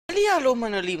Ja, hallo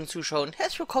meine lieben Zuschauer und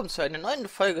herzlich willkommen zu einer neuen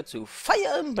Folge zu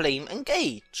Emblem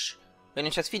Engage. Wenn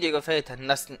euch das Video gefällt, dann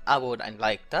lasst ein Abo und ein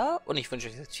Like da und ich wünsche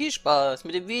euch jetzt viel Spaß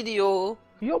mit dem Video.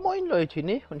 Ja, moin Leute,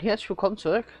 ne? Und herzlich willkommen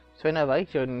zurück zu einer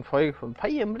weiteren Folge von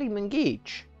Emblem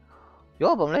Engage.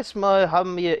 Ja, beim letzten Mal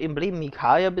haben wir Emblem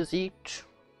Mikaya besiegt.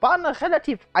 War eine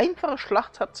relativ einfache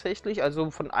Schlacht tatsächlich,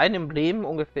 also von einem Emblem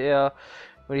ungefähr,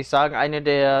 würde ich sagen, eine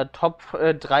der Top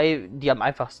 3, die am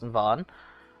einfachsten waren.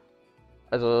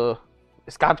 Also,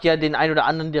 es gab ja den einen oder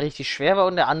anderen, der richtig schwer war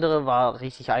und der andere war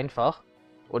richtig einfach.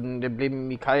 Und Emblem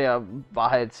Mikaya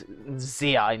war halt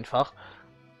sehr einfach.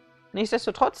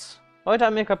 Nichtsdestotrotz, heute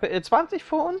haben wir Kapitel 20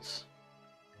 vor uns.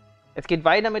 Es geht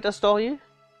weiter mit der Story.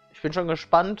 Ich bin schon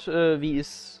gespannt, wie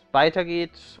es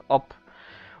weitergeht. Ob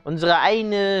unsere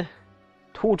eine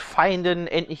Todfeindin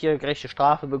endlich ihre gerechte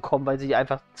Strafe bekommt, weil sie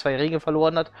einfach 2 Ringe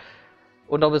verloren hat.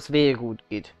 Und ob es Wehe gut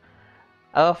geht.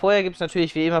 Aber vorher gibt es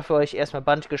natürlich wie immer für euch erstmal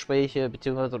Bandgespräche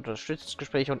bzw.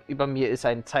 Unterstützungsgespräche und über mir ist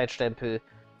ein Zeitstempel,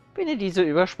 wenn ihr diese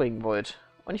überspringen wollt.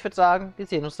 Und ich würde sagen, wir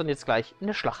sehen uns dann jetzt gleich in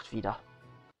der Schlacht wieder.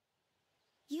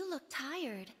 You look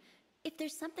tired. If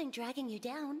there's something dragging you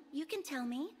down, you can tell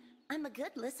me. I'm a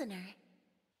good listener.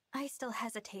 I still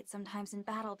hesitate sometimes in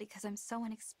battle because I'm so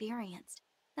inexperienced.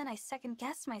 Then I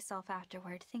second-guess myself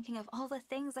afterward, thinking of all the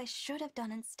things I should have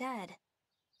done instead.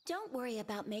 Don't worry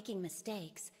about making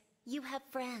mistakes. You have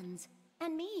friends,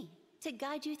 and me, to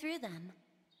guide you through them.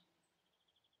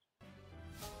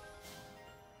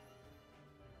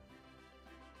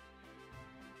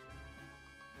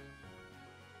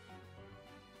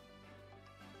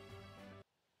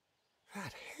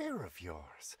 That hair of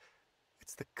yours.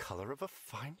 It's the color of a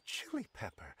fine chili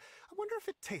pepper. I wonder if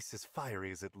it tastes as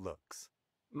fiery as it looks.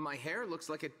 My hair looks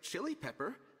like a chili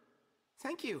pepper.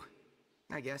 Thank you,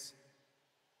 I guess.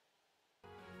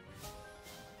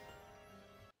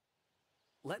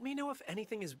 Let me know if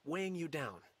anything is weighing you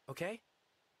down, okay?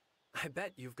 I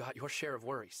bet you've got your share of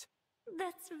worries.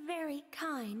 That's very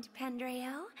kind,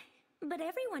 Pandreo. But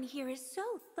everyone here is so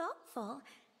thoughtful.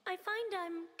 I find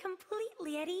I'm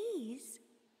completely at ease.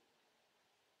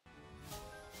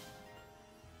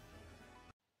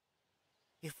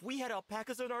 If we had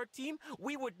alpacas on our team,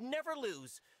 we would never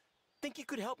lose. Think you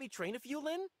could help me train a few,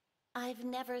 Lynn? I've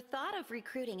never thought of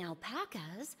recruiting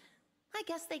alpacas. I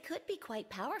guess they could be quite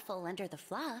powerful under the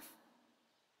fluff.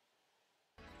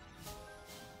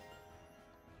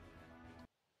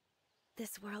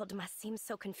 This world must seem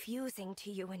so confusing to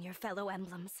you and your fellow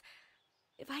emblems.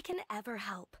 If I can ever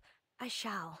help, I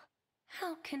shall.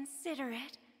 How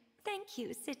considerate. Thank you,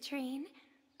 Citrine.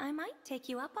 I might take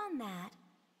you up on that.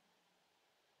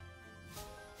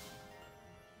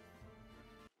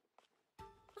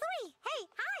 Louis, hey,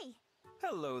 hi!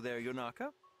 Hello there,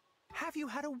 Yonaka. Have you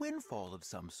had a windfall of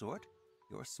some sort?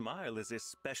 Your smile is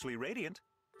especially radiant.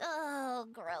 Oh,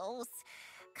 gross.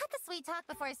 Cut the sweet talk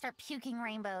before I start puking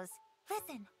rainbows.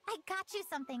 Listen, I got you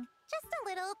something. Just a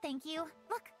little thank you.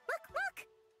 Look, look, look!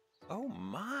 Oh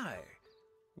my!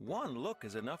 One look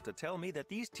is enough to tell me that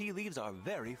these tea leaves are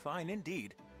very fine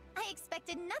indeed. I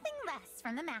expected nothing less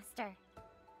from the master.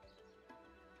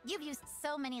 You've used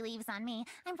so many leaves on me,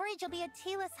 I'm worried you'll be a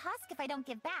tealess husk if I don't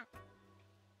give back.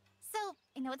 So,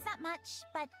 I know it's not much,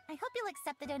 but I hope you'll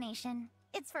accept the donation.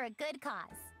 It's for a good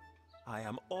cause. I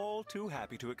am all too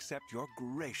happy to accept your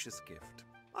gracious gift.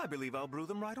 I believe I'll brew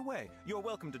them right away. You're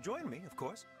welcome to join me, of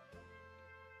course.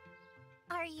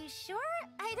 Are you sure?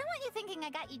 I don't want you thinking I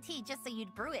got you tea just so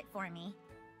you'd brew it for me.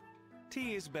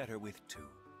 Tea is better with two.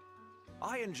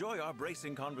 I enjoy our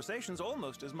bracing conversations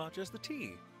almost as much as the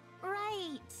tea.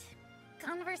 Right.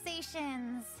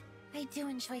 Conversations. I do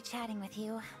enjoy chatting with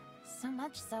you. So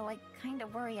much so, I kind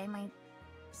of worry I might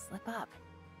slip up.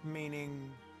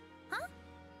 Meaning? Huh?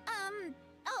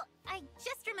 Oh, I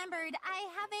just remembered I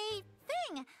have a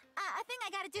thing I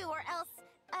gotta do, or else,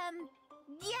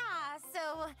 yeah,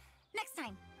 so, next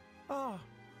time. Oh,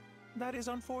 that is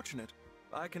unfortunate.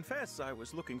 I confess I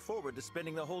was looking forward to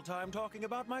spending the whole time talking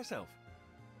about myself.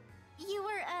 You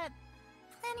were,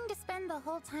 planning to spend the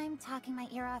whole time talking my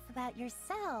ear off about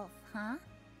yourself, huh?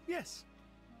 Yes.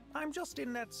 I'm just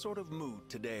in that sort of mood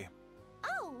today.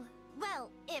 Oh,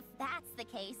 well, if that's the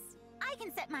case, I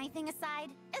can set my thing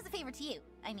aside, as a favor to you,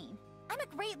 I mean. I'm a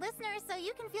great listener, so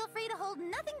you can feel free to hold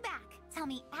nothing back. Tell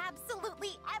me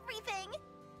absolutely everything!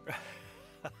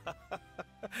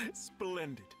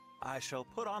 Splendid. I shall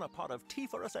put on a pot of tea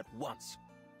for us at once.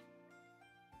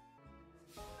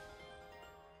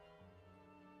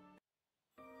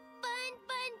 Fun,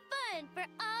 fun, fun for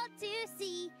all to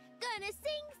see. Gonna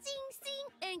sing, sing, sing,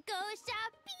 and go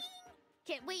shopping.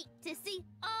 Can't wait to see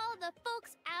all the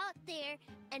folks out there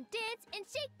and dance and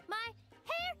shake my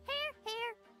hair, hair,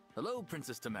 hair. Hello,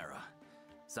 Princess Tamara.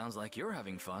 Sounds like you're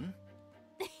having fun.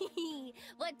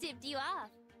 What tipped you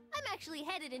off? I'm actually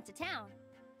headed into town.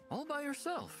 All by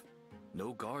yourself?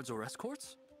 No guards or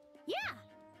escorts? Yeah,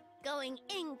 going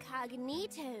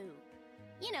incognito.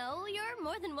 You know, you're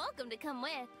more than welcome to come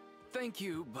with. Thank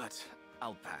you, but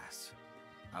I'll pass.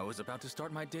 I was about to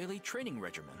start my daily training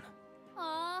regimen.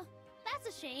 Aw,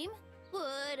 that's a shame.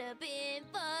 Would have been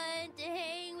fun to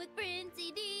hang with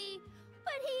Princey D,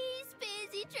 but he's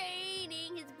busy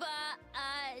training his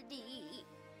body.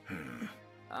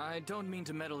 I don't mean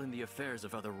to meddle in the affairs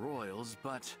of other royals,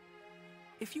 but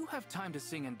if you have time to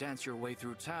sing and dance your way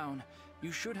through town,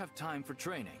 you should have time for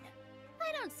training.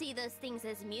 I don't see those things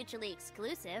as mutually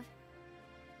exclusive.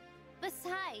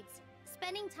 Besides,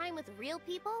 spending time with real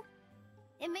people,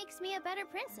 it makes me a better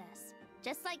princess.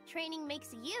 Just like training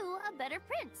makes you a better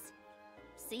prince.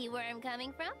 See where I'm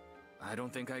coming from? I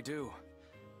don't think I do.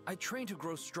 I train to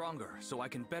grow stronger so I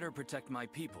can better protect my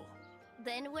people.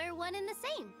 Then we're one and the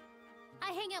same.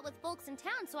 I hang out with folks in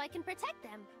town so I can protect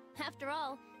them. After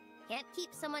all, can't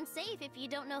keep someone safe if you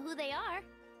don't know who they are.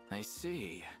 I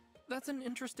see. That's an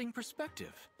interesting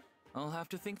perspective. I'll have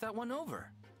to think that one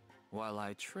over while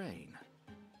I train.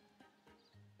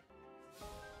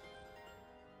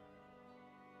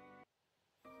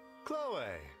 Chloe,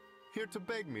 here to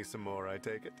beg me some more, I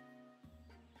take it?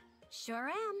 Sure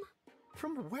am.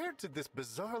 From where did this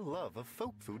bizarre love of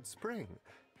folk food spring?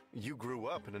 You grew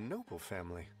up in a noble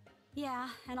family. Yeah,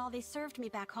 and all they served me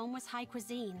back home was high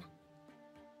cuisine.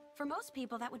 For most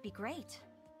people, that would be great.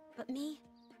 But me,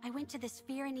 I went to this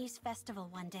Viennese festival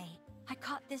one day. I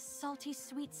caught this salty,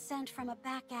 sweet scent from a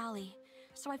back alley,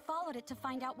 so I followed it to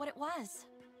find out what it was.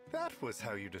 That was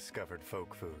how you discovered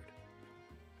folk food.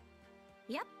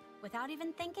 Yep, without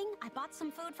even thinking, I bought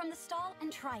some food from the stall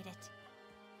and tried it.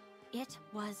 It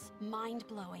was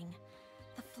mind-blowing.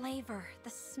 The flavor, the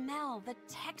smell, the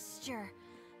texture.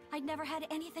 I'd never had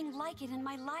anything like it in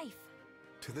my life.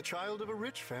 To the child of a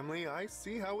rich family, I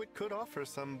see how it could offer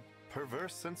some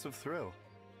perverse sense of thrill.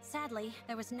 Sadly,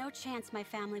 there was no chance my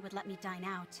family would let me dine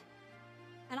out.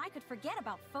 And I could forget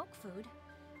about folk food.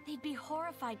 They'd be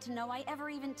horrified to know I ever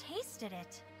even tasted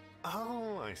it.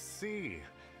 Oh, I see.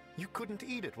 You couldn't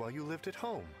eat it while you lived at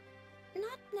home.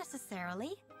 Not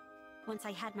necessarily. Once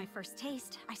I had my first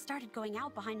taste, I started going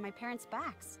out behind my parents'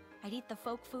 backs. I'd eat the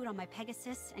folk food on my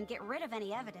Pegasus and get rid of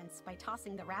any evidence by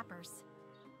tossing the wrappers.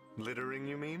 Littering,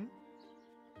 you mean?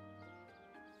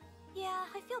 Yeah,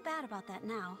 I feel bad about that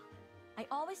now. I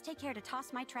always take care to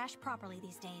toss my trash properly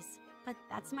these days. But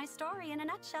that's my story in a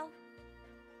nutshell.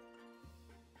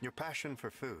 Your passion for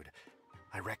food,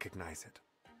 I recognize it.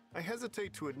 I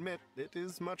hesitate to admit it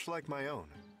is much like my own.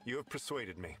 You have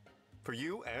persuaded me. For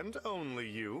you, and only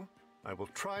you, I will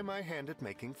try my hand at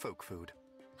making folk food.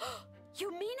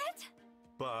 You mean it?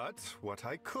 But what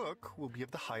I cook will be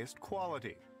of the highest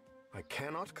quality. I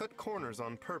cannot cut corners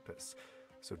on purpose,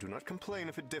 so do not complain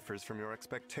if it differs from your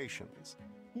expectations.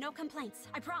 No complaints,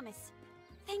 I promise.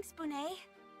 Thanks, Bonet.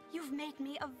 You've made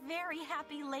me a very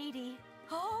happy lady.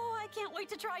 Oh, I can't wait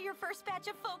to try your first batch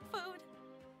of folk food.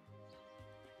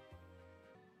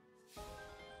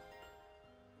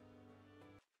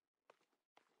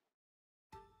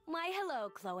 Why, hello,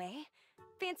 Chloe.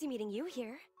 Fancy meeting you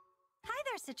here. Hi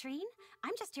there, Citrine.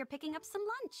 I'm just here picking up some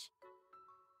lunch.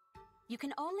 You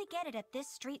can only get it at this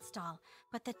street stall,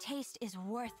 but the taste is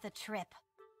worth the trip.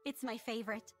 It's my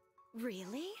favorite.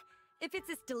 Really? If it's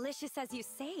as delicious as you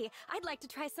say, I'd like to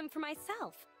try some for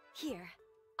myself. Here,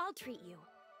 I'll treat you.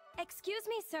 Excuse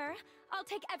me, sir. I'll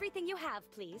take everything you have,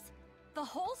 please. The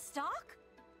whole stock?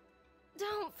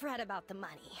 Don't fret about the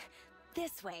money.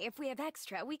 This way, if we have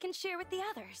extra, we can share with the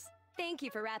others. Thank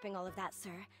you for wrapping all of that,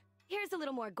 sir. Here's a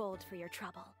little more gold for your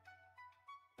trouble.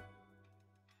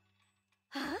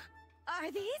 Huh? Are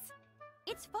these?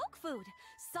 It's folk food.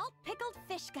 Salt-pickled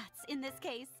fish guts, in this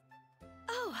case.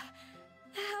 Oh,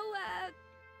 how,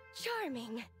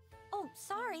 charming. Oh,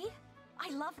 sorry. I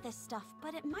love this stuff,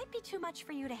 but it might be too much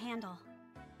for you to handle.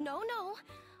 No.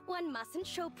 One mustn't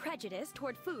show prejudice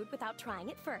toward food without trying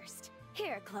it first.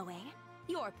 Here, Chloe.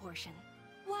 Your portion.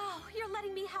 Wow, you're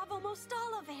letting me have almost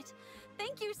all of it.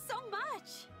 Thank you so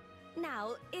much.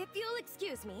 Now, if you'll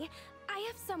excuse me, I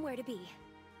have somewhere to be.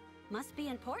 Must be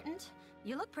important.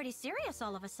 You look pretty serious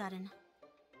all of a sudden.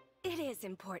 It is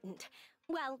important.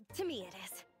 Well, to me it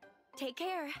is. Take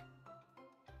care.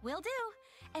 Will do.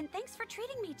 And thanks for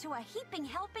treating me to a heaping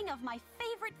helping of my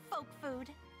favorite folk food.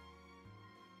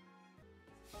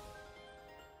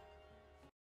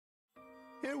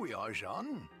 Here we are,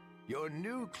 Jean. Your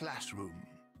new classroom.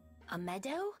 A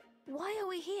meadow? Why are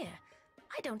we here?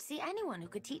 I don't see anyone who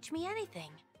could teach me anything.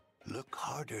 Look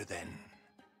harder, then.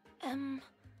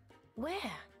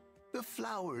 Where? The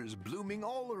flowers blooming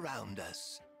all around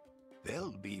us.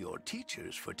 They'll be your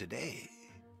teachers for today.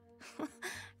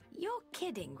 You're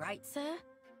kidding, right, sir?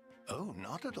 Oh,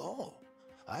 not at all.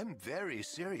 I'm very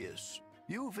serious.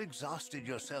 You've exhausted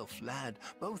yourself, lad,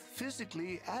 both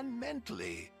physically and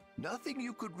mentally. Nothing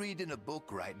you could read in a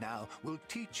book right now will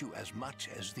teach you as much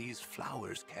as these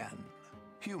flowers can.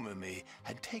 Humor me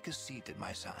and take a seat at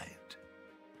my side.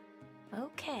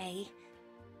 Okay,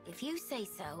 if you say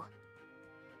so.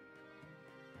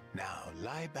 Now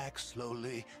lie back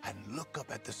slowly and look up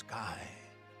at the sky.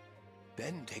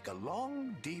 Then take a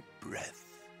long, deep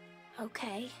breath.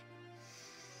 Okay.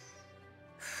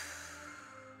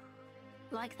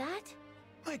 Like that?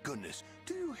 My goodness,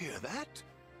 do you hear that?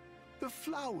 The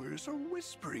flowers are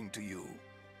whispering to you.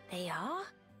 They are?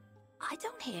 I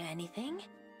don't hear anything.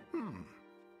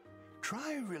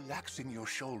 Try relaxing your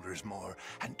shoulders more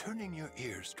and turning your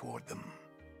ears toward them.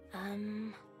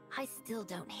 I still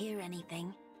don't hear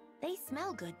anything. They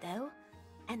smell good, though.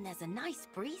 And there's a nice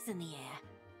breeze in the air.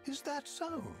 Is that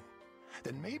so?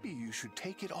 Then maybe you should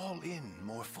take it all in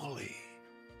more fully.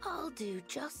 I'll do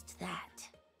just that.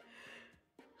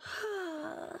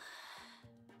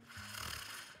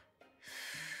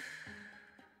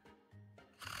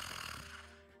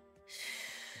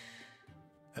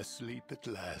 Asleep at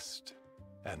last.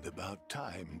 And about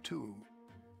time, too.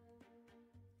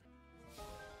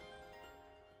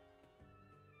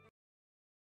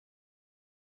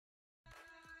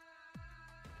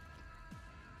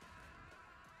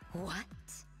 What?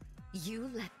 You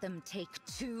let them take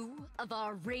 2 of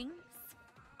our rings?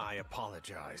 I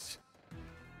apologize.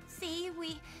 See,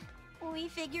 we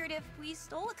figured if we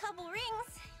stole a couple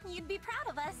rings, you'd be proud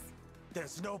of us.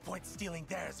 There's no point stealing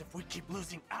theirs if we keep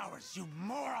losing ours, you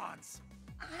morons!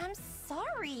 I'm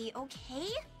sorry, okay?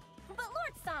 But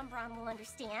Lord Sombron will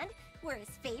understand. We're his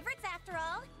favorites after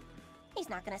all. He's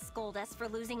not gonna scold us for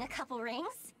losing a couple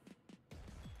rings.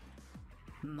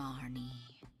 Marnie.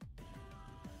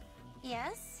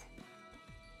 Yes?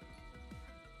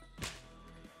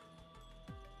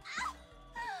 That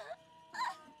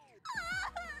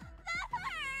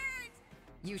hurt!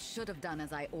 You should have done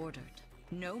as I ordered.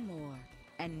 No more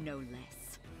and no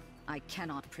less. I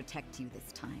cannot protect you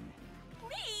this time.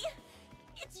 Me?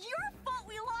 It's your fault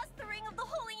we lost the Ring of the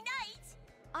Holy Night!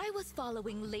 I was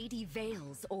following Lady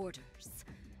Vale's orders.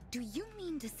 Do you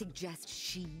mean to suggest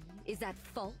she is at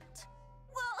fault?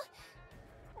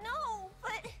 Well, no,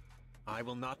 but... I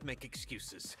will not make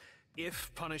excuses.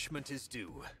 If punishment is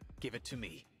due, give it to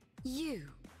me. You?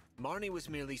 Marnie was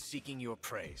merely seeking your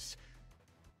praise.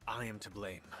 I am to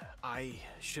blame. I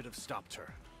should have stopped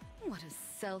her. What a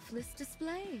selfless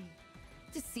display.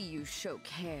 To see you show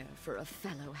care for a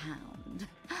fellow hound.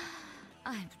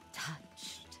 I'm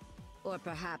touched. Or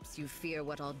perhaps you fear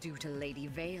what I'll do to Lady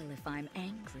Vale if I'm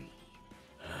angry.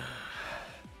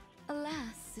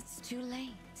 Alas, it's too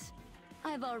late.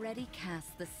 I've already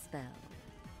cast the spell.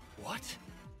 What?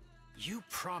 You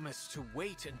promised to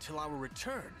wait until our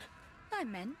return. I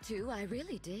meant to, I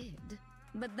really did.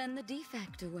 But then the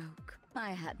defect awoke.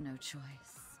 I had no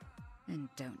choice. And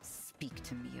don't speak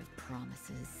to me of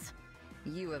promises.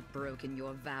 You have broken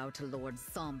your vow to Lord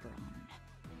Sombron.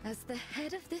 As the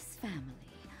head of this family,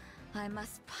 I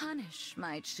must punish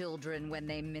my children when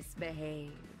they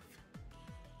misbehave.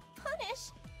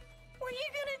 Punish? What are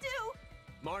you gonna do?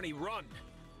 Marnie, run!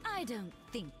 I don't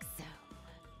think so.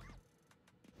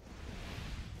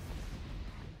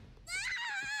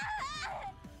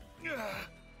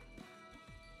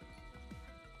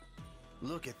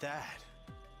 Look at that.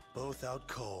 Both out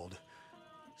cold.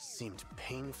 Seemed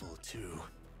painful, too.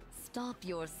 Stop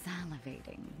your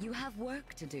salivating. You have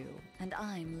work to do, and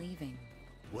I'm leaving.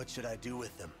 What should I do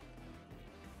with them?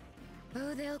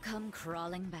 Oh, they'll come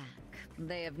crawling back.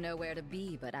 They have nowhere to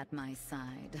be but at my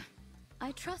side.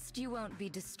 I trust you won't be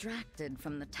distracted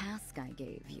from the task I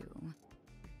gave you.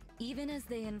 Even as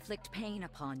they inflict pain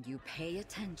upon you, pay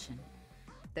attention.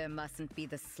 There mustn't be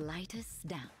the slightest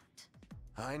doubt.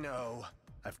 I know.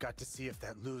 I've got to see if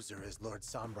that loser is Lord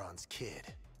Sombron's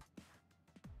kid.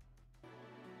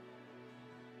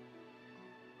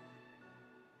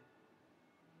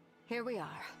 Here we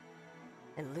are.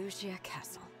 Elusia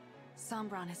Castle.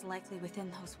 Sombron is likely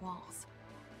within those walls.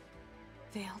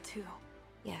 Vale too.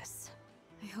 Yes.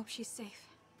 I hope she's safe.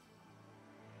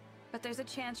 But there's a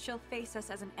chance she'll face us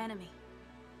as an enemy,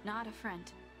 not a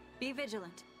friend. Be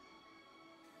vigilant.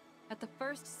 At the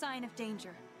first sign of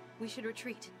danger, we should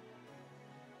retreat.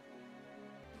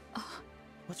 Oh,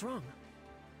 what's wrong?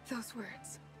 Those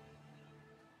words.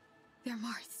 They're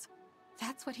Marth's.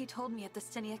 That's what he told me at the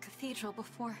Stynia Cathedral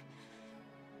before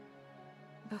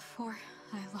Before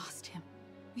I lost him,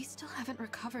 we still haven't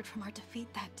recovered from our defeat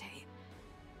that day.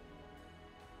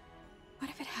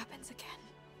 What if it happens again?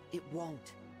 It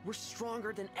won't. We're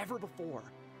stronger than ever before.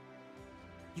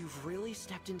 You've really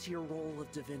stepped into your role of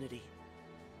divinity.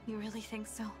 You really think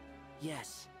so?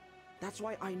 Yes. That's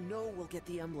why I know we'll get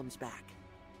the emblems back.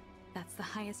 That's the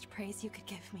highest praise you could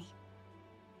give me.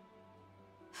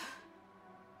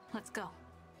 Let's go.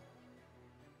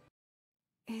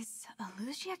 Is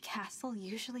Elusia Castle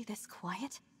usually this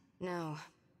quiet? No.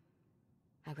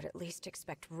 I would at least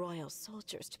expect royal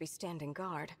soldiers to be standing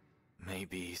guard.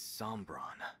 Maybe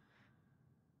Sombron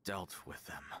dealt with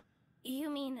them. You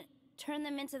mean turn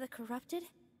them into the corrupted?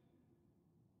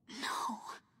 No.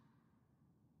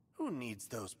 Who needs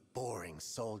those boring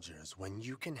soldiers when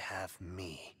you can have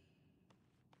me?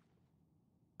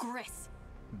 Gris.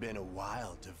 Been a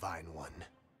while, Divine One.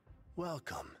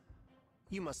 Welcome.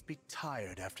 You must be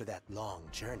tired after that long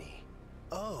journey.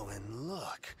 Oh, and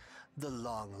look, the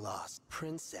long-lost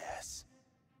princess.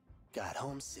 Got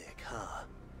homesick, huh?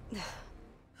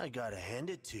 I gotta hand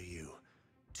it to you.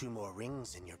 2 more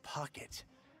rings in your pocket.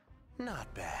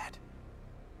 Not bad.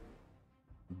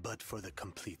 But for the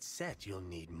complete set, you'll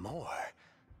need more.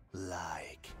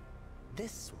 Like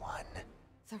this one.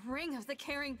 The ring of the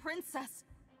caring princess.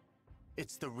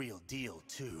 It's the real deal,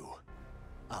 too.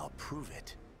 I'll prove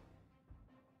it.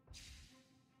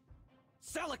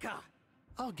 Celica!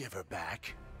 I'll give her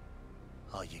back.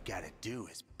 All you gotta do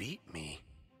is beat me.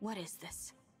 What is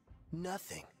this?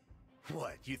 Nothing.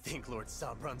 What, you think Lord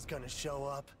Sombron's gonna show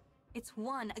up? It's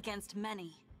one against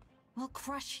many. We'll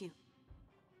crush you.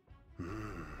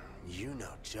 You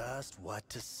know just what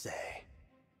to say.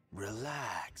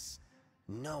 Relax.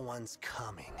 No one's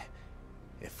coming.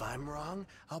 If I'm wrong,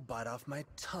 I'll bite off my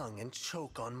tongue and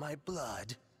choke on my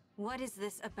blood. What is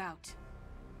this about?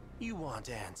 You want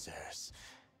answers.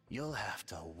 You'll have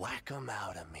to whack 'em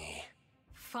out of me.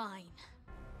 Fine.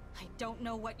 I don't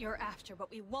know what you're after,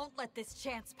 but we won't let this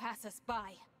chance pass us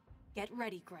by. Get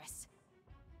ready, Gris.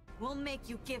 We'll make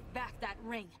you give back that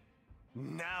ring.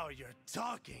 Now you're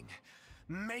talking.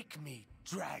 Make me,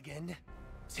 dragon.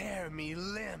 Tear me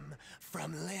limb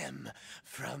from limb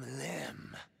from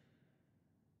limb.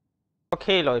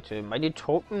 Okay, Leute, meine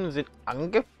Token sind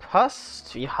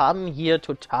angepasst. Wir haben hier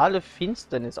totale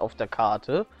Finsternis auf der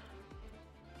Karte.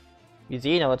 Wir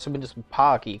sehen aber zumindest ein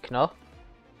paar Gegner.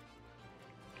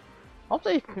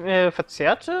 Hauptsächlich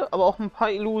Verzerrte, aber auch ein paar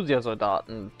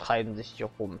Illusia-Soldaten treiben sich hier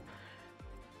rum.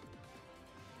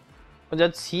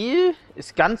 Unser Ziel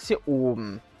ist ganz hier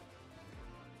oben.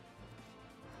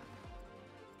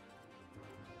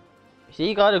 Ich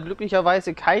sehe gerade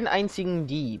glücklicherweise keinen einzigen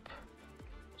Dieb.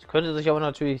 Das könnte sich aber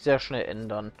natürlich sehr schnell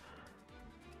ändern.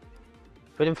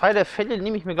 Für den Fall der Fälle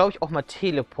nehme ich mir, glaube ich, auch mal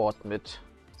Teleport mit.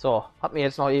 So, hab mir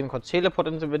jetzt noch eben kurz Teleport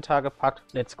ins Inventar gepackt.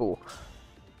 Let's go.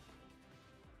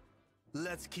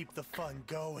 Let's keep the fun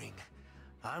going.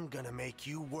 I'm gonna make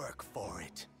you work for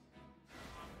it.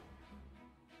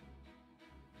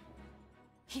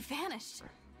 He vanished.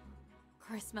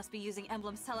 Gris must be using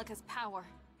Emblem Celica's power.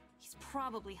 He's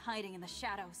probably hiding in the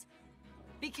shadows.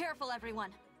 Be careful,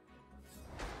 everyone.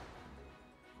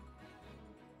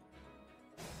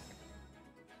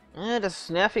 Das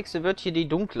Nervigste wird hier die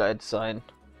Dunkelheit sein.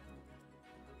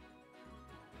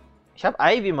 Ich habe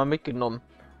Ivy mal mitgenommen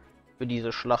für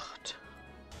diese Schlacht.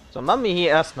 So, machen wir hier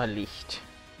erstmal Licht.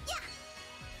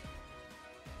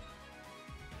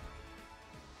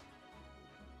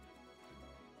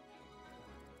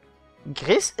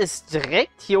 Gris ist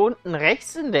direkt hier unten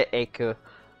rechts in der Ecke.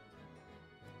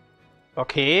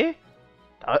 Okay.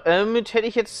 Damit hätte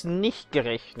ich jetzt nicht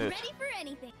gerechnet.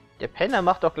 Der Penner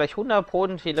macht doch gleich 100 Pro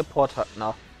den Teleport hat.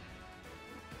 Na.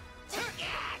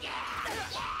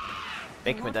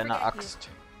 Weg mit deiner Axt.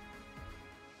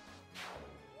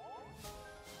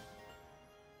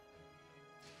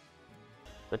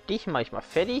 So, dich mache ich mal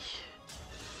fertig.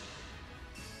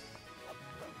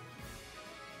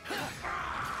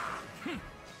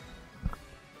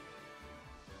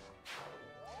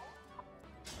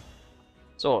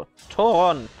 So,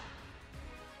 Toron.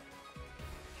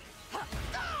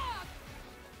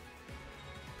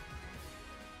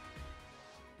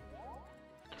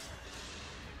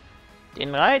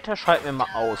 Den Reiter schalten wir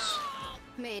mal aus.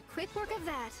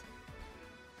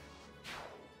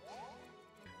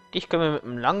 Dich können wir mit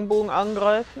dem Langbogen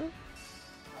angreifen.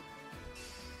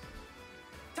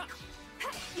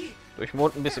 Durch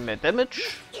Mond ein bisschen mehr Damage.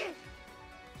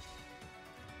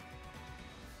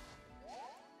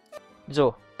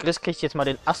 So, Gris kriegt jetzt mal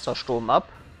den Astersturm ab.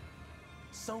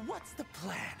 So what's the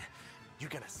plan? You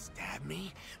gonna stab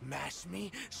me, mash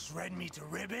me, shred me to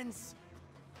ribbons?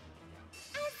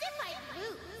 As if I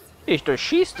lose. Ich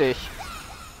durchschieß dich.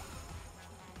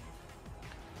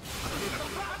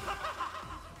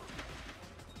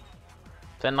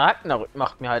 Sein Ragnarök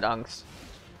macht mir halt Angst.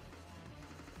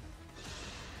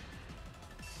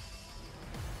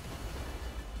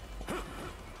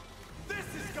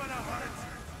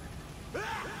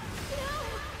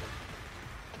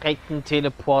 Direkt ein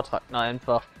Teleport-Ragnar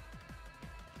einfach.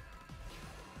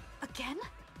 Again?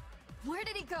 Where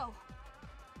did he go?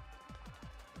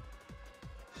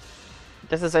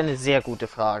 Das ist eine sehr gute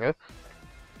Frage.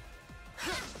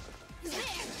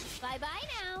 Bye bye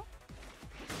now.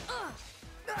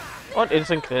 Und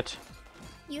Instant Crit.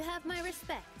 You have my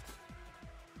respect.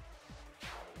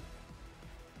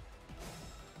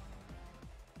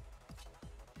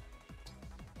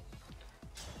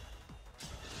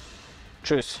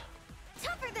 Tschüss.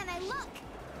 Tougher than I look.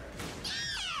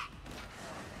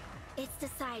 It's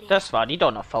decided. Das war die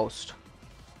Donnerfaust.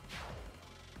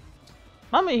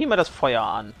 Machen wir hier mal das Feuer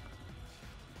an.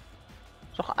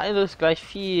 Ist doch alles gleich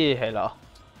viel heller.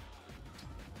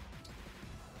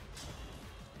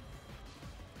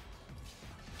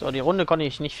 So, die Runde konnte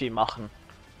ich nicht viel machen.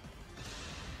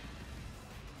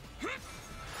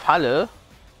 Falle?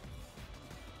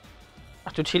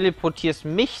 Ach, du teleportierst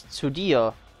mich zu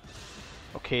dir.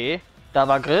 Okay, da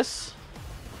war Gris.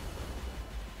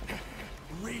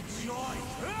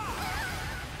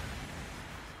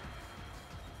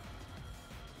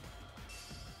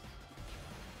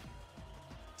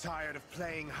 Tired of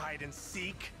playing hide and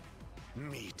seek?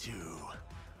 Me too.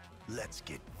 Let's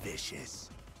get vicious.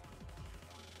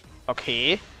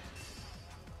 Okay.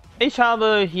 Ich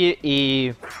habe hier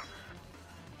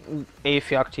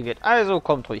E4 aktiviert. Also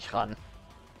kommt ruhig ran.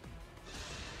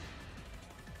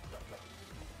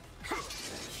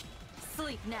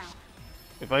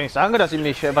 Übrigens danke, dass ihr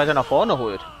mich weiter nach vorne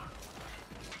holt.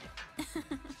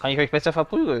 Kann ich euch besser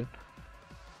verprügeln.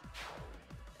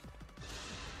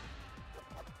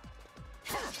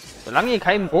 Solange ihr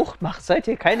keinen Bruch macht, seid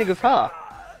ihr keine Gefahr.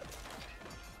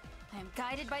 I am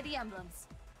guided by the emblems.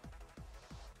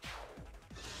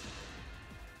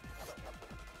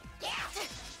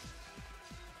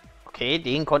 Okay,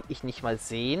 den konnte ich nicht mal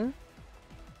sehen.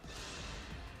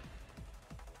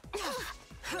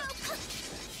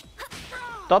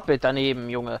 Doppelt daneben,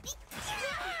 Junge.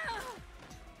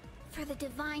 For the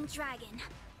divine dragon.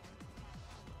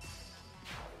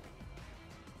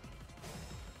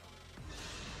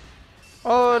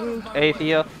 Und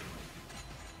A4.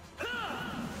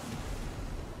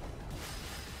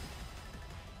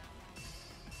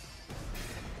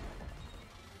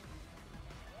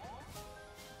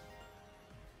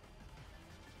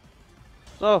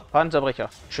 So, Panzerbrecher.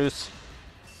 Tschüss.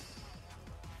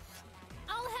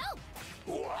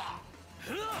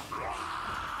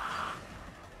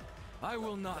 I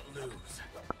will not lose.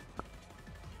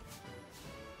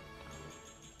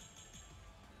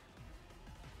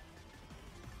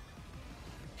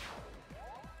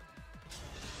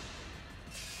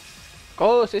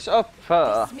 Großes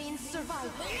Opfer.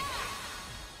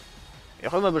 Wer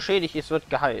auch immer beschädigt ist, wird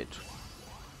geheilt.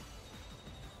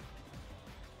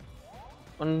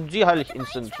 Und sie heile ich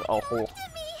instant auch hoch.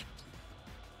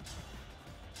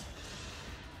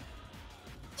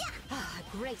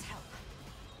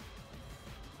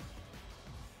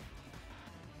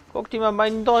 Guck dir mal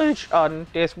meinen Dolch an.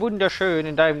 Der ist wunderschön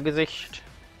in deinem Gesicht.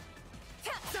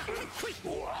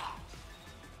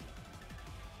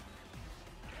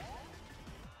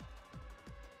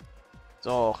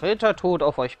 So, Ritter tot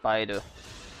auf euch beide.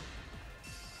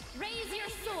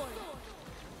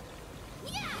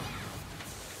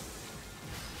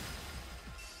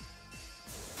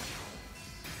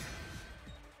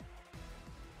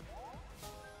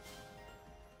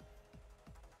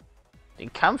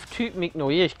 Den Kampftypen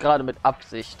ignoriere ich gerade mit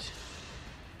Absicht.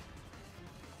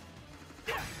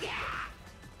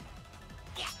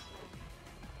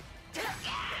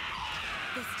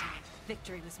 This time,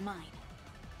 victory was mine.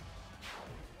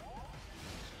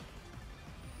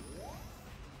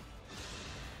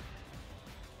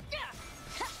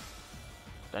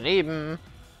 Daneben.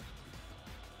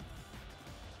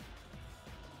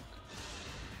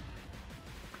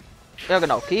 Ja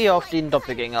genau, geh auf den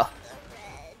Doppelgänger.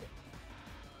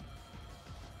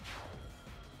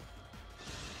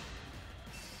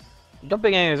 Die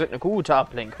Doppelgänger sind eine gute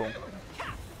Ablenkung.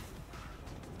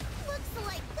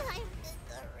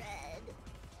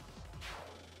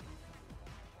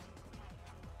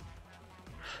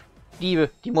 Die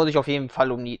muss ich auf jeden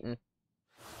Fall umnieten.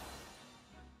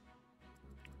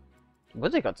 Die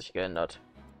Musik hat sich geändert.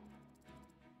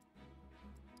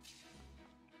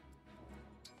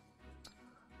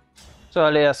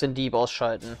 Zuallererst den Dieb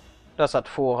ausschalten. Das hat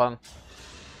Vorrang.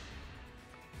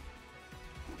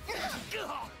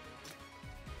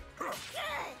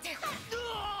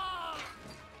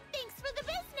 Thanks for the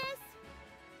business.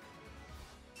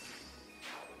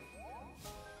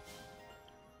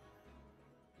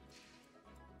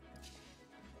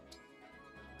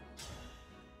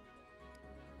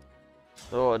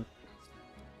 So.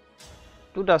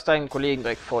 Du darfst deinen Kollegen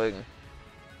direkt folgen.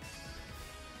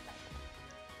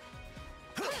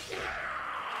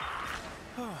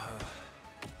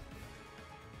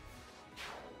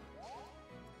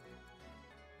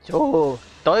 So,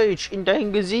 Deutsch in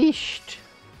dein Gesicht.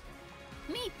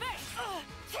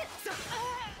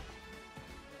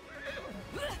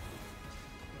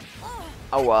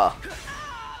 Aua.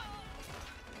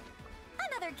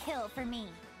 Another kill for me.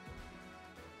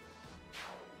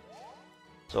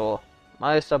 So,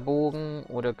 Meisterbogen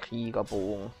oder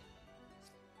Kriegerbogen?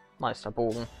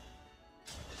 Meisterbogen.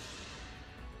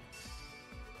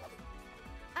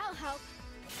 I'll help.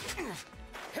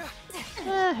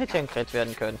 Hätte ein Crit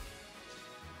werden können.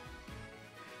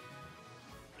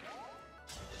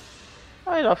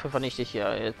 Aber dafür vernichte ich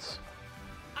ja jetzt.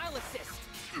 I'll assist.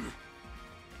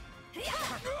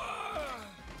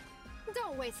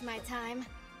 Don't waste my time.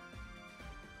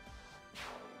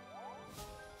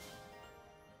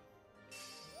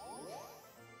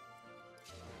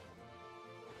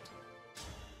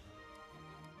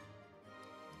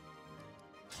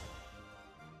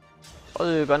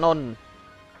 Voll übernommen.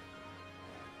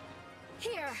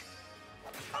 Here.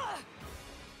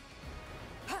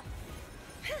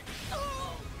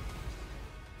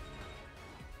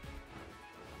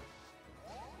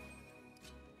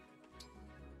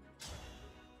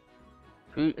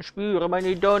 Spüre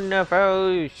meine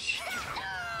Donnerfaust.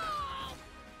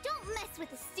 Don't mess with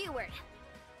the steward.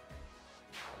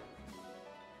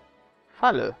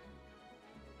 Falle.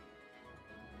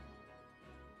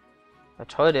 Ja,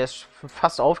 toll, der ist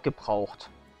fast aufgebraucht.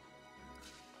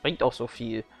 Bringt auch so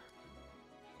viel.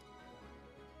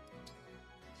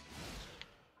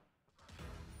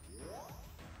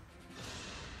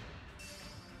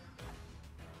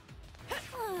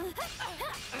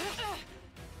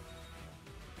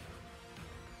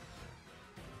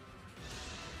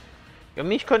 Ja,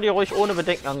 mich könnt ihr ruhig ohne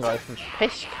Bedenken angreifen.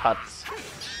 Pechkatz.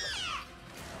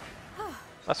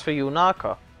 Was für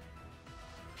Junaka.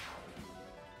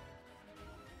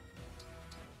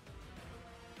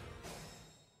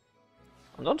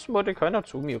 Ansonsten wollte keiner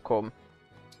zu mir kommen.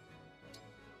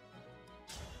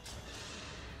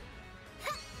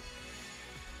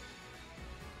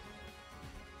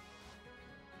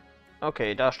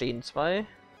 Okay, da stehen zwei.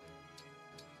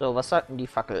 So, was sagt denn die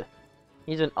Fackel?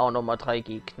 Hier sind auch noch mal 3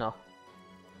 Gegner.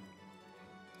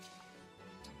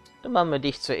 Dann machen wir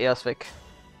dich zuerst weg.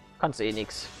 Kannst eh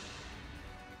nix.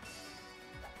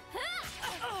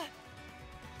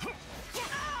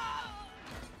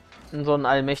 So einen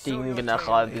allmächtigen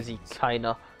General besiegt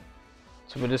keiner.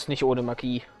 Zumindest nicht ohne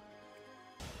Magie.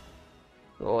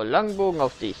 So, Langbogen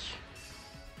auf dich.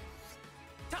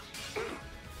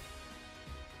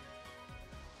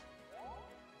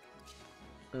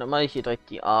 Und dann mache ich hier direkt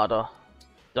die Ader.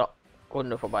 So,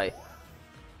 Runde vorbei.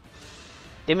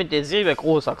 Der mit der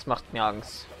Silbergroßachs macht mir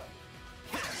Angst.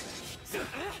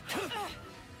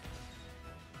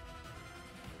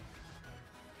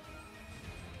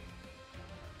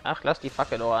 Ach, lass die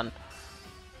Fackel doch an.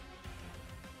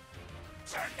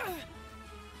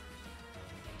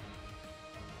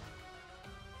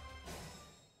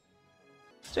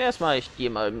 Zuerst mache ich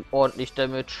dir mal ordentlich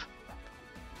Damage.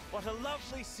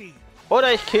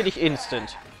 Oder ich kill dich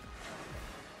instant.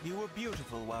 You were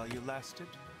beautiful while you lasted.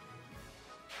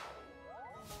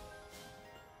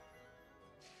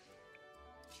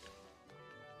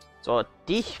 So,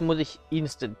 dich muss ich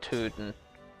instant töten.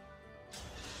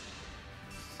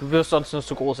 Du wirst sonst eine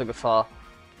zu große Gefahr.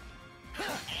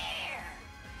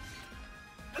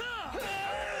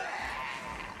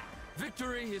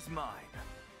 Victory is mine.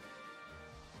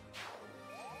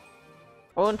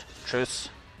 Und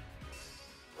tschüss.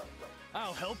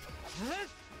 I'll help.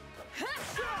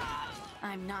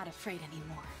 I'm not afraid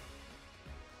anymore.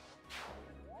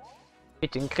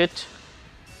 Mit dem Crit.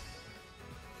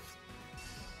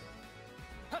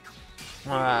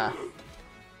 Ah.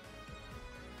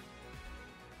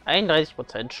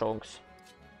 31% Chance.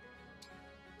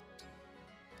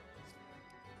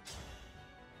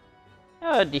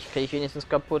 Ja, dich kriege ich wenigstens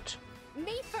kaputt.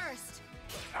 Me first.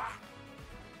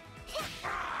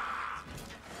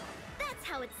 That's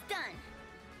how it's done.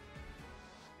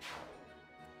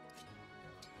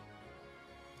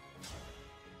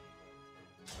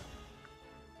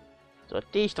 So,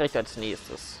 dich direkt als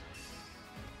nächstes.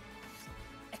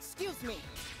 Excuse me.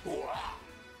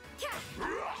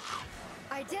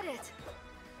 I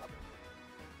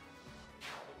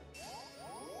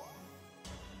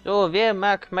So, wer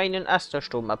mag meinen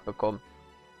Astersturm abbekommen?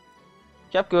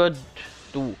 Ich hab gehört,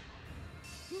 du.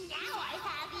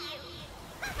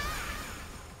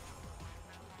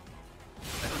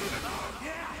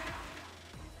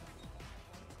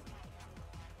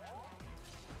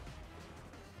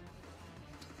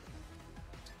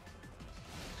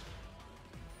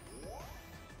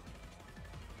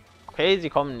 Okay, sie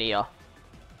kommen näher.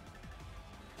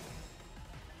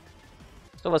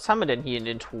 So, was haben wir denn hier in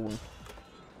den Truhen?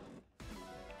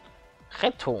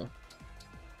 Rettung.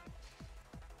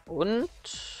 Und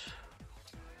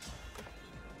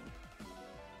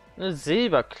eine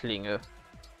Silberklinge.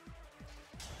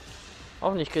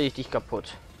 Hoffentlich kriege ich dich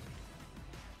kaputt.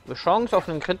 Die Chance auf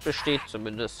einen Crit besteht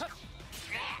zumindest.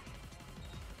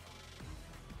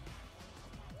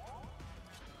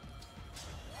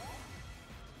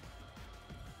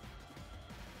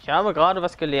 Ich habe gerade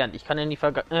was gelernt. Ich kann in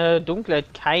die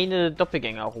Dunkelheit keine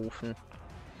Doppelgänger rufen.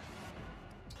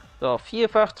 So,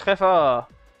 vierfach Treffer.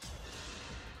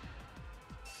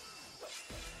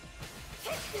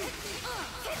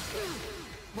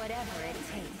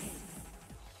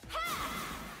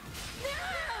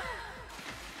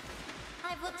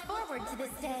 I've looked forward to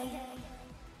this day.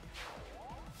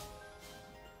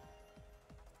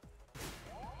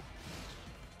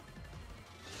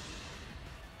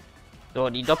 So,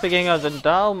 die Doppelgänger sind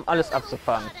da, um alles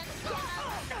abzufangen.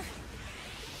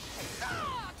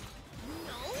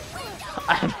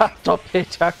 Einfach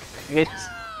doppelter Crit.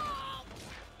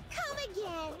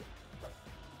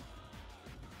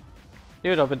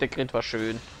 Ja, doppelte Crit war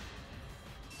schön.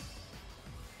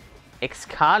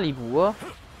 Excalibur.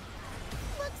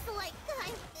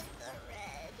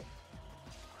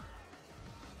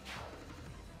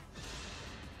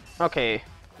 Okay.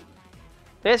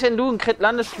 Selbst wenn du einen Crit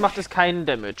landest, macht es keinen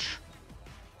Damage.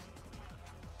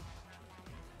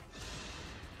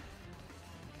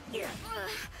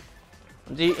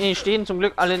 Und sie stehen zum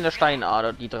Glück alle in der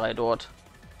Steinader, die drei dort.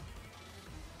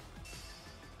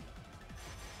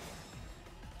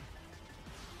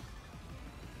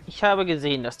 Ich habe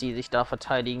gesehen, dass die sich da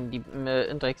verteidigen, die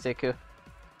Drecksäcke.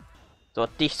 So,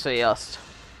 dich zuerst.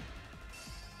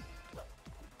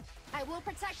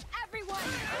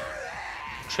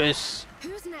 Tschüss.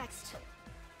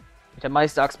 Mit der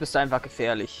Meisterachs bist du einfach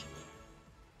gefährlich.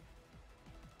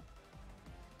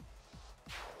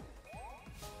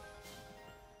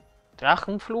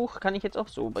 Drachenfluch kann ich jetzt auch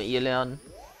so bei ihr lernen.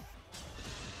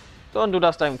 So, und du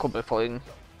darfst deinem Kumpel folgen.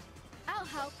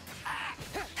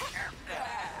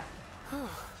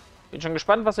 Bin schon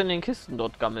gespannt, was in den Kisten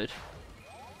dort gammelt.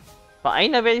 Bei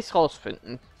einer werde ich es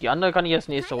rausfinden. Die andere kann ich erst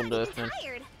nächste Runde öffnen.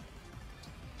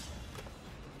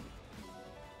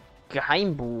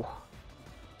 Geheimbuch.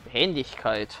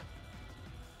 Behendigkeit.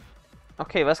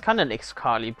 Okay, was kann denn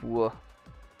Excalibur?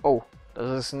 Oh,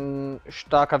 das ist ein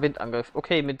starker Windangriff.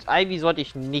 Okay, mit Ivy sollte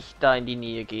ich nicht da in die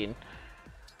Nähe gehen.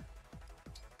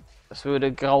 Das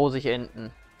würde grausig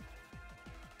enden.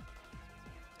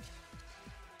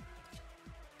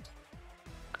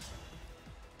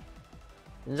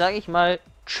 Dann sage ich mal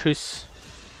tschüss.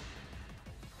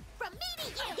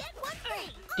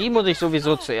 Die muss ich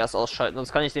sowieso zuerst ausschalten,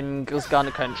 sonst kann ich dem Gris gar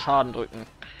nicht keinen Schaden drücken.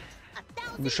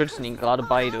 Wir beschützen ihn gerade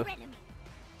beide.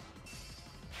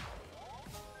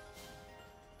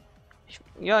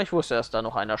 Ich wusste, dass da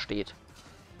noch einer steht.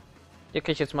 Hier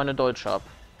kriege ich jetzt meine Deutsche ab.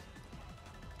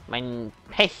 Mein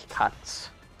Pechkatz.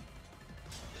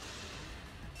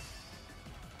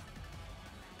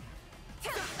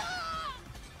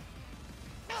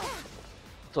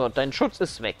 So, dein Schutz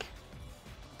ist weg.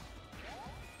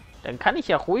 Dann kann ich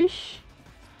ja ruhig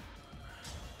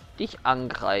dich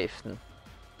angreifen.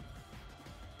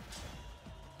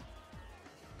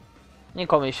 Nee,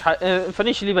 komm, ich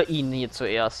vernichte lieber ihn hier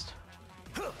zuerst.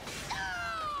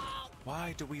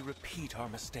 Why do we repeat our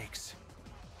mistakes?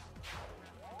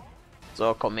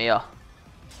 So, komm her.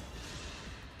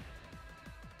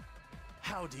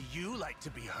 How do you like to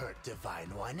be hurt,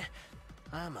 Divine One?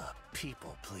 I'm a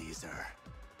people pleaser.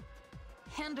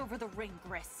 Hand over the ring,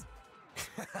 Gris.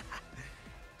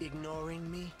 Ignoring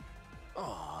me?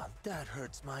 Oh, that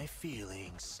hurts my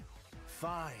feelings.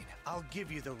 Fine, I'll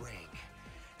give you the ring.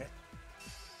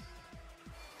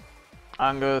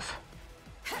 Angriff.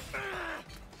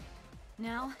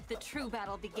 Now, the true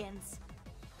battle begins.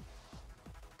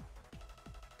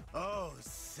 Oh,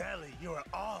 Sally, you're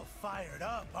all fired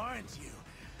up, aren't you?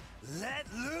 Let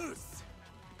loose!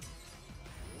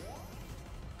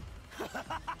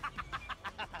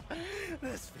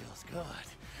 This feels good.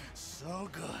 So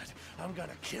good. I'm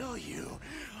gonna kill you.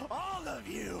 All of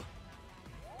you!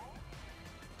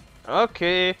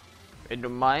 Okay, wenn du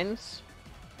meinst.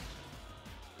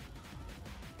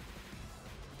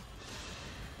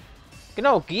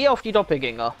 Genau, geh auf die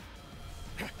Doppelgänger.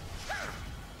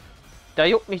 Da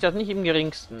juckt mich das nicht im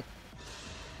geringsten.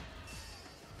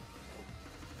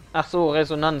 Ach so,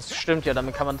 Resonanz. Stimmt ja,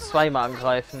 damit kann man zweimal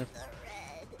angreifen.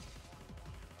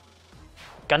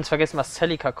 Ganz vergessen, was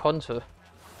Celica konnte.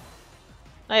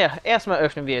 Naja, erstmal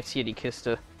öffnen wir jetzt hier die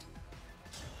Kiste.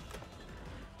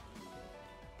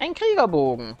 Ein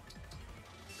Kriegerbogen.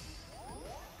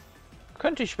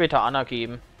 Könnte ich später Anna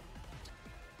geben.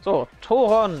 So,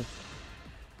 Thoron.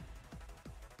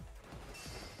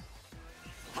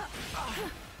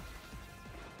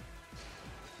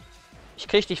 Ich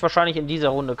krieg dich wahrscheinlich in dieser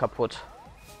Runde kaputt.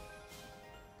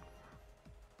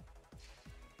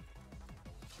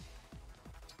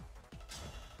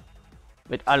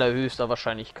 Mit allerhöchster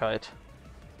Wahrscheinlichkeit.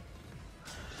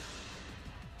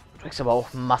 Du kriegst aber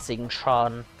auch massigen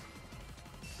Schaden.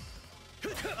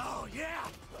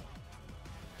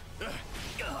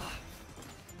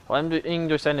 Vor allem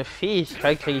durch seine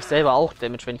Fähigkeit kriege ich selber auch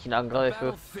Damage, wenn ich ihn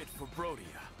angreife.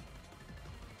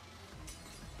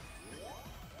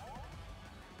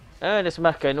 Das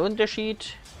macht keinen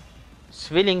Unterschied.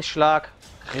 Zwillingsschlag,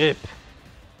 RIP.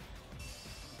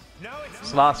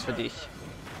 Das war's für dich.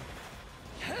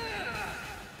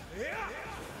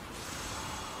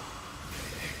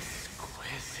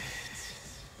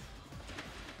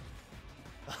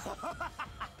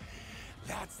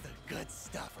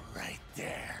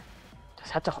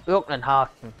 Das hat doch irgendeinen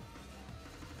Haken.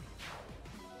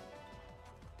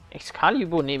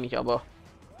 Excalibur nehme ich aber.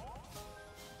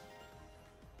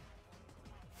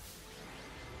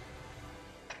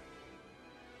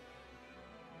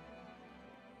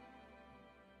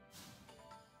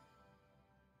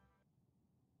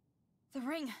 The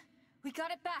ring. We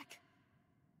got it back.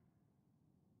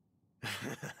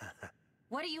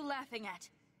 What are you laughing at?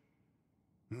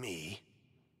 Me?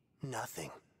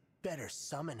 Nothing. Better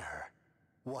summon her.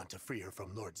 Want to free her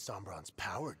from Lord Sombron's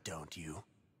power, don't you?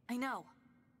 I know.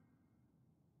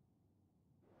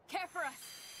 Care for us!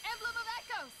 Emblem of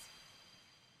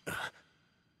Echoes!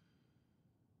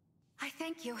 I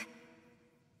thank you.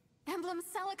 Emblem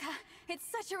Celica, it's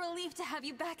such a relief to have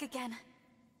you back again.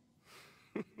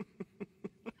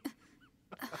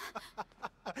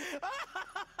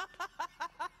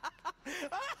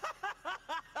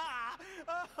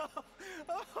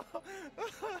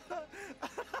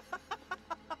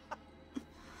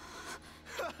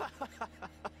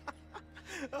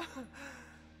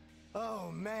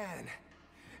 Oh man,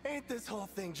 ain't this whole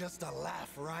thing just a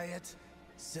laugh riot?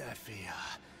 Zephyr,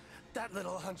 that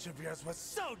little hunch of yours was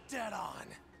so dead on!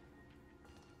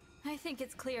 I think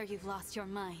it's clear you've lost your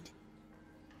mind.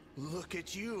 Look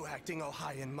at you acting all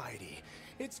high and mighty.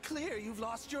 It's clear you've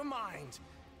lost your mind.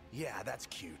 Yeah, that's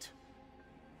cute.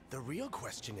 The real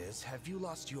question is, have you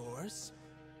lost yours?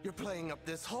 You're playing up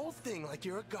this whole thing like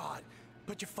you're a god,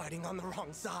 but you're fighting on the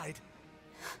wrong side.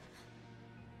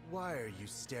 Why are you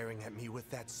staring at me with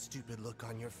that stupid look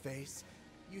on your face?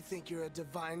 You think you're a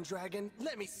divine dragon?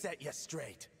 Let me set you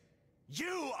straight.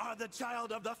 You are the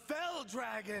child of the Fell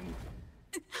Dragon!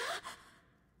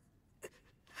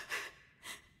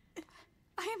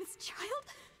 I am his child?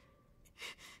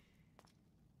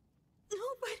 No,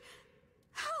 but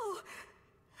how?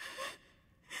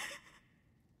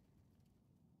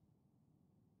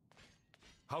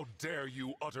 How dare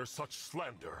you utter such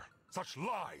slander, such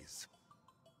lies?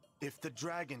 If the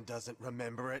dragon doesn't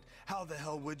remember it, how the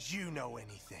hell would you know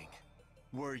anything?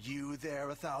 Were you there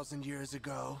 1,000 years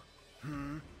ago?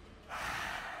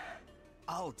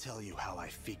 I'll tell you how I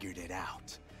figured it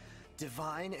out.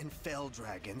 Divine and Fell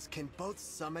Dragons can both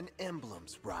summon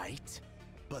emblems, right?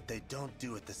 But they don't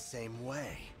do it the same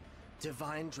way.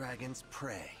 Divine Dragons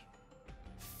pray.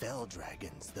 Fell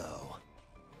Dragons, though,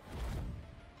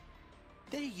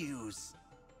 they use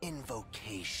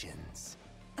invocations.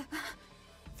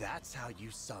 That's how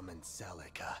you summon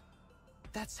Celica.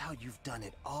 That's how you've done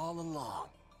it all along,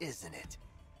 isn't it?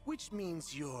 Which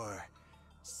means you're,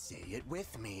 say it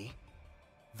with me,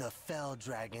 the Fell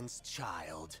Dragon's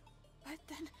child. But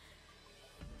then...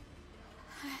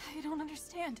 I don't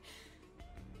understand.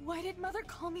 Why did Mother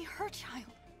call me her child?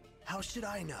 How should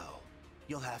I know?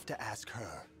 You'll have to ask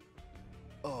her.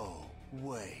 Oh,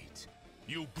 wait.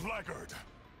 You blackguard!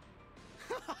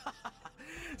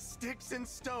 Sticks and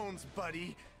stones,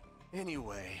 buddy.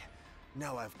 Anyway,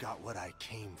 now I've got what I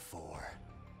came for.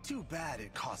 Too bad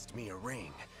it cost me a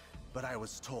ring, but I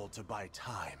was told to buy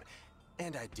time,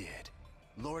 and I did.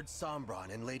 Lord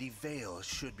Sombron and Lady Vale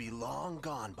should be long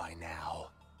gone by now.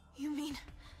 You mean...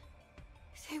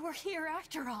 they were here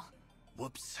after all?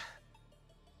 Whoops.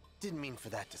 Didn't mean for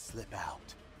that to slip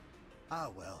out. Ah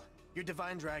well, your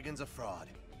divine dragon's a fraud.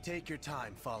 Take your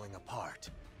time falling apart.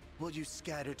 Will you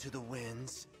scatter to the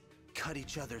winds? Cut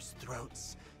each other's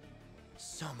throats?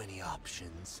 So many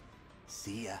options.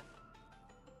 See ya.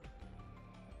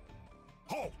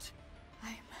 Halt!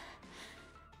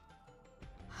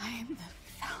 I'm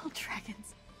the Foul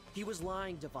Dragons. He was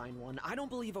lying, Divine One. I don't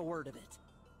believe a word of it.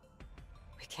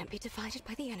 We can't be divided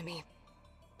by the enemy.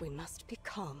 We must be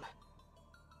calm.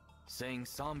 Saying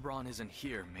Sombron isn't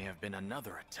here may have been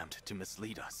another attempt to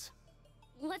mislead us.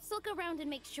 Let's look around and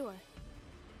make sure.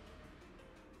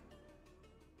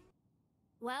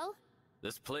 Well?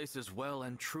 This place is well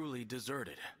and truly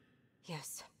deserted.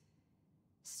 Yes.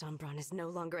 Sombron is no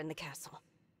longer in the castle.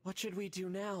 What should we do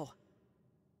now?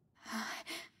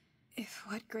 If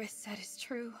what Gris said is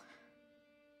true,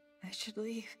 I should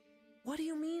leave. What do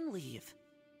you mean, leave?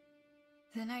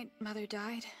 The night Mother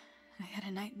died, I had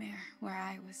a nightmare where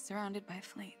I was surrounded by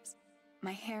flames.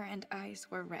 My hair and eyes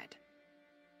were red.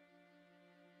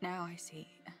 Now I see.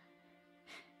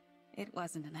 It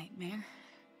wasn't a nightmare.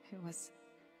 It was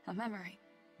a memory.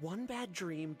 One bad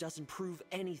dream doesn't prove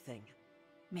anything.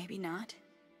 Maybe not.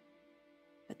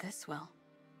 But this will.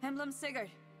 Emblem Sigurd!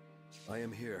 I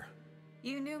am here.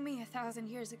 You knew me 1,000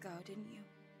 years ago, didn't you?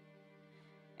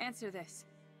 Answer this.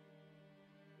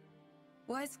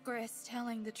 Was Gris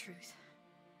telling the truth?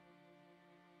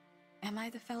 Am I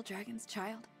the Fell Dragon's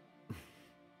child?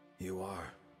 You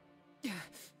are.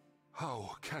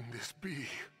 How can this be?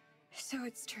 So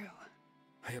it's true.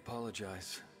 I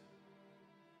apologize.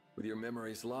 With your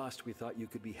memories lost, we thought you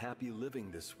could be happy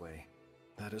living this way.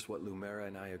 That is what Lumera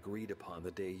and I agreed upon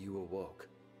the day you awoke.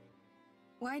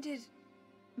 Why did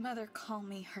Mother call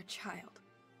me her child?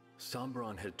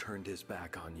 Sombron had turned his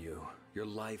back on you. Your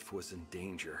life was in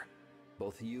danger.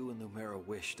 Both you and Lumera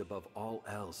wished above all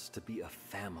else to be a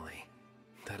family.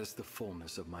 That is the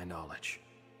fullness of my knowledge.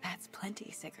 That's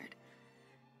plenty, Sigurd.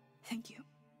 Thank you.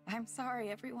 I'm sorry,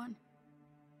 everyone.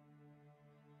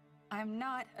 I'm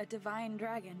not a divine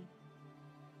dragon.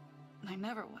 I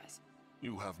never was.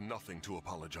 You have nothing to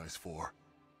apologize for.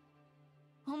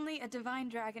 Only a divine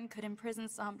dragon could imprison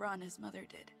Sombron as Mother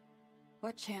did.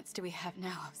 What chance do we have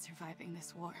now of surviving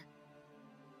this war?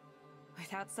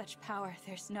 Without such power,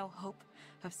 there's no hope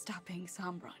of stopping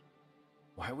Sombron.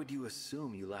 Why would you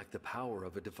assume you lack the power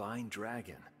of a divine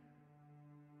dragon?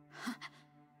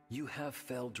 You have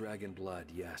fell dragon blood,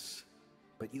 yes.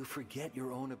 But you forget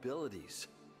your own abilities.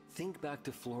 Think back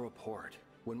to Floroport,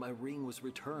 when my ring was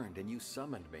returned and you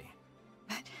summoned me.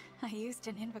 But I used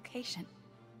an invocation.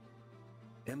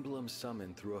 Emblem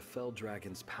summoned through a fell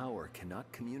dragon's power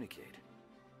cannot communicate.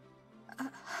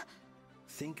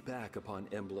 Think back upon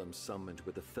emblems summoned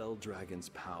with the fell dragon's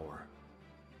power.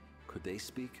 Could they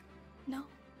speak? No.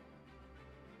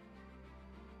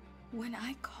 When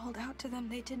I called out to them,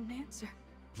 they didn't answer.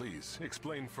 Please,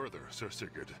 explain further, Sir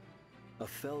Sigurd. A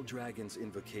fell dragon's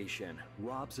invocation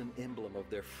robs an emblem of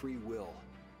their free will.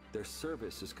 Their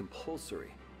service is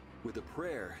compulsory. With a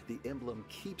prayer, the emblem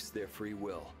keeps their free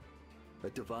will. A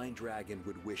divine dragon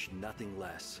would wish nothing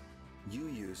less. You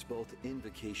use both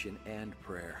invocation and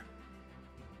prayer.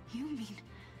 You mean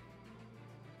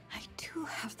I do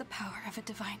have the power of a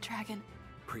divine dragon?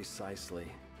 Precisely.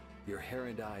 Your hair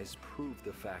and eyes prove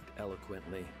the fact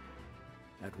eloquently.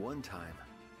 At one time,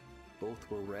 both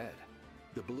were red.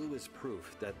 The blue is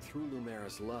proof that through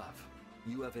Lumera's love,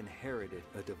 you have inherited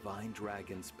a divine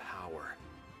dragon's power.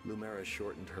 Lumera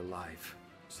shortened her life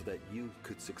so that you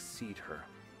could succeed her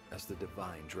as the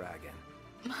divine dragon.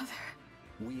 Mother.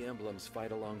 We emblems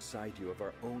fight alongside you of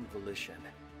our own volition.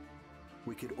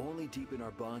 We could only deepen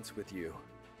our bonds with you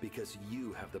because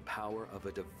you have the power of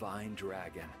a divine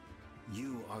dragon.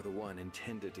 You are the one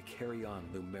intended to carry on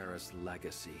Lumera's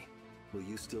legacy. Will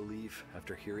you still leave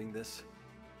after hearing this?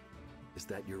 Is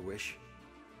that your wish?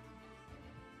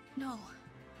 No.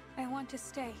 I want to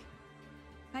stay.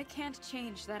 I can't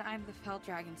change that I'm the Fell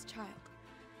Dragon's child.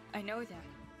 I know that,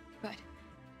 but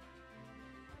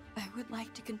I would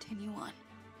like to continue on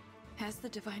as the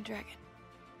Divine Dragon.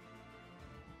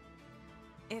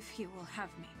 If you will have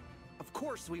me. Of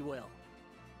course we will.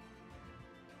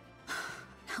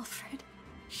 Alfred.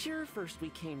 Sure, first we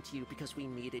came to you because we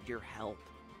needed your help.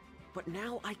 But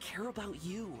now I care about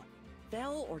you.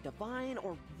 Fell or divine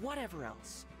or whatever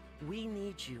else. We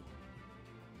need you.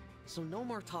 So no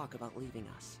more talk about leaving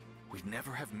us. We'd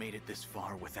never have made it this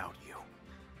far without you.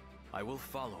 I will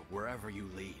follow wherever you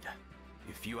lead.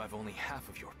 If you have only half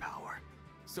of your power,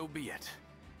 so be it.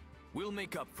 We'll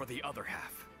make up for the other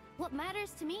half. What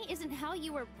matters to me isn't how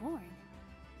you were born.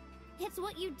 It's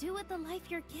what you do with the life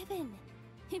you're given.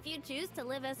 If you choose to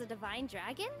live as a divine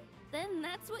dragon, then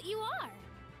that's what you are.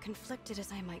 Conflicted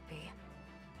as I might be,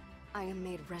 I am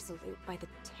made resolute by the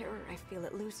terror I feel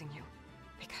at losing you.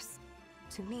 Because,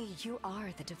 to me, you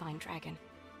are the divine dragon.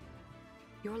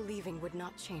 Your leaving would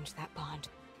not change that bond.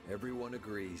 Everyone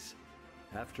agrees.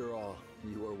 After all,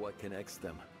 you are what connects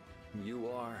them. You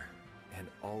are, and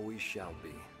always shall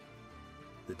be,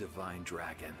 the divine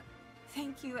dragon.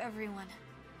 Thank you, everyone.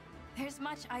 There's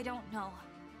much I don't know.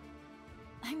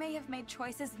 I may have made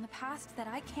choices in the past that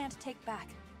I can't take back.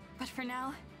 But for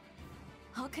now,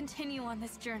 I'll continue on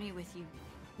this journey with you.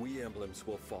 We emblems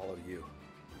will follow you,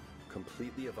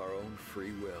 completely of our own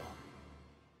free will.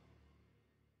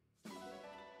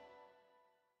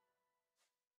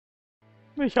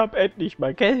 Ich habe endlich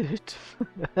mal Geld.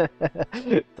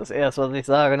 Das erste, was ich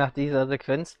sage nach dieser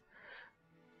Sequenz.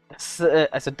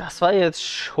 Also das war jetzt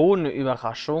schon eine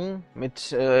Überraschung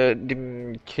mit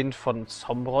dem Kind von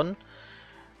Sombron.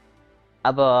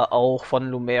 Aber auch von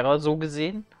Lumera so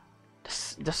gesehen.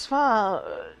 Das war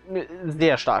eine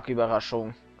sehr starke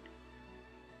Überraschung.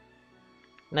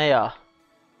 Naja.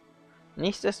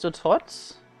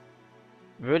 Nichtsdestotrotz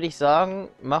würde ich sagen,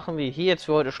 machen wir hier jetzt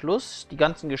für heute Schluss. Die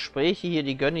ganzen Gespräche hier,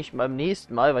 die gönne ich beim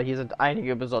nächsten Mal, weil hier sind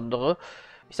einige besondere.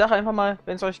 Ich sage einfach mal,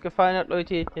 wenn es euch gefallen hat,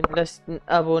 Leute, dann lasst ein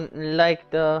Abo und ein Like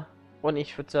da. Und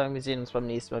ich würde sagen, wir sehen uns beim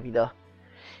nächsten Mal wieder.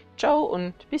 Ciao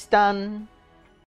und bis dann.